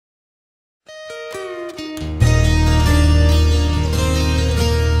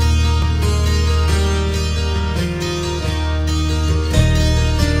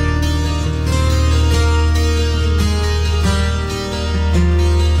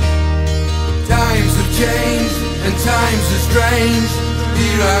strange.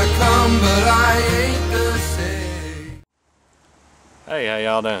 Here I come, but I ain't the same. Hey, how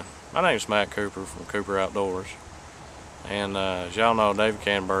y'all doing? My name's Matt Cooper from Cooper Outdoors. And as y'all know, David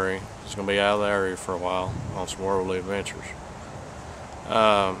Canterbury is going to be out of the area for a while on some worldly adventures.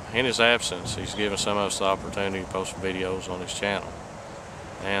 In his absence, he's given some of us the opportunity to post some videos on his channel.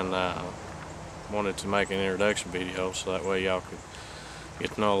 And wanted to make an introduction video so that way y'all could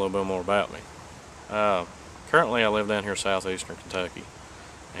get to know a little bit more about me. Currently I live down here in southeastern Kentucky,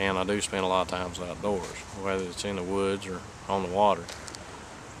 and I do spend a lot of times outdoors, whether it's in the woods or on the water.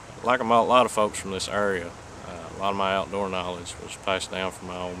 Like a lot of folks from this area, a lot of my outdoor knowledge was passed down from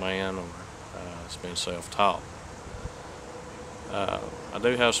my old man, or it's been self-taught. I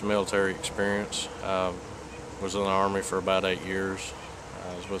do have some military experience. Was in the Army for about 8 years.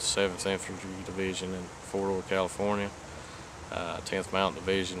 I was with the 7th Infantry Division in Fort Ord, California, 10th Mountain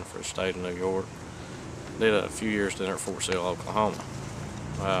Division for the state of New York. Did a few years down at Fort Sill, Oklahoma.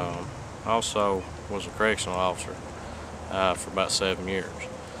 Also was a correctional officer for about 7 years.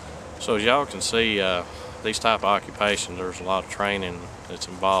 So as y'all can see, these type of occupations, there's a lot of training that's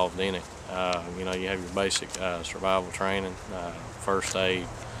involved in it. You know, you have your basic survival training, first aid,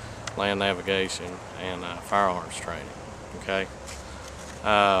 land navigation, and firearms training. Okay.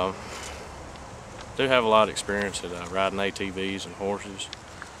 Do have a lot of experience at riding ATVs and horses.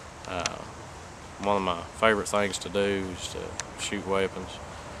 One of my favorite things to do is to shoot weapons,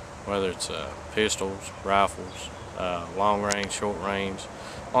 whether it's pistols, rifles, long range, short range.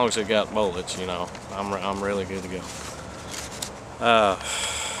 As long as it got bullets, you know, I'm really good to go.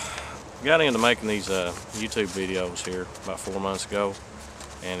 Got into making these YouTube videos here about 4 months ago,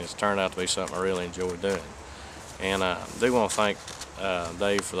 and it's turned out to be something I really enjoy doing. And I do want to thank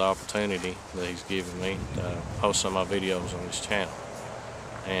Dave for the opportunity that he's given me to post some of my videos on his channel.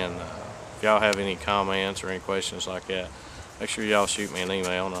 And if y'all have any comments or any questions like that, make sure y'all shoot me an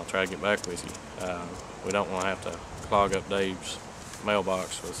email and I'll try to get back with you. We don't want to have to clog up Dave's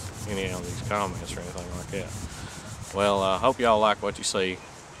mailbox with any of these comments or anything like that. Well, I hope y'all like what you see.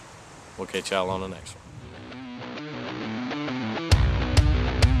 We'll catch y'all on the next one.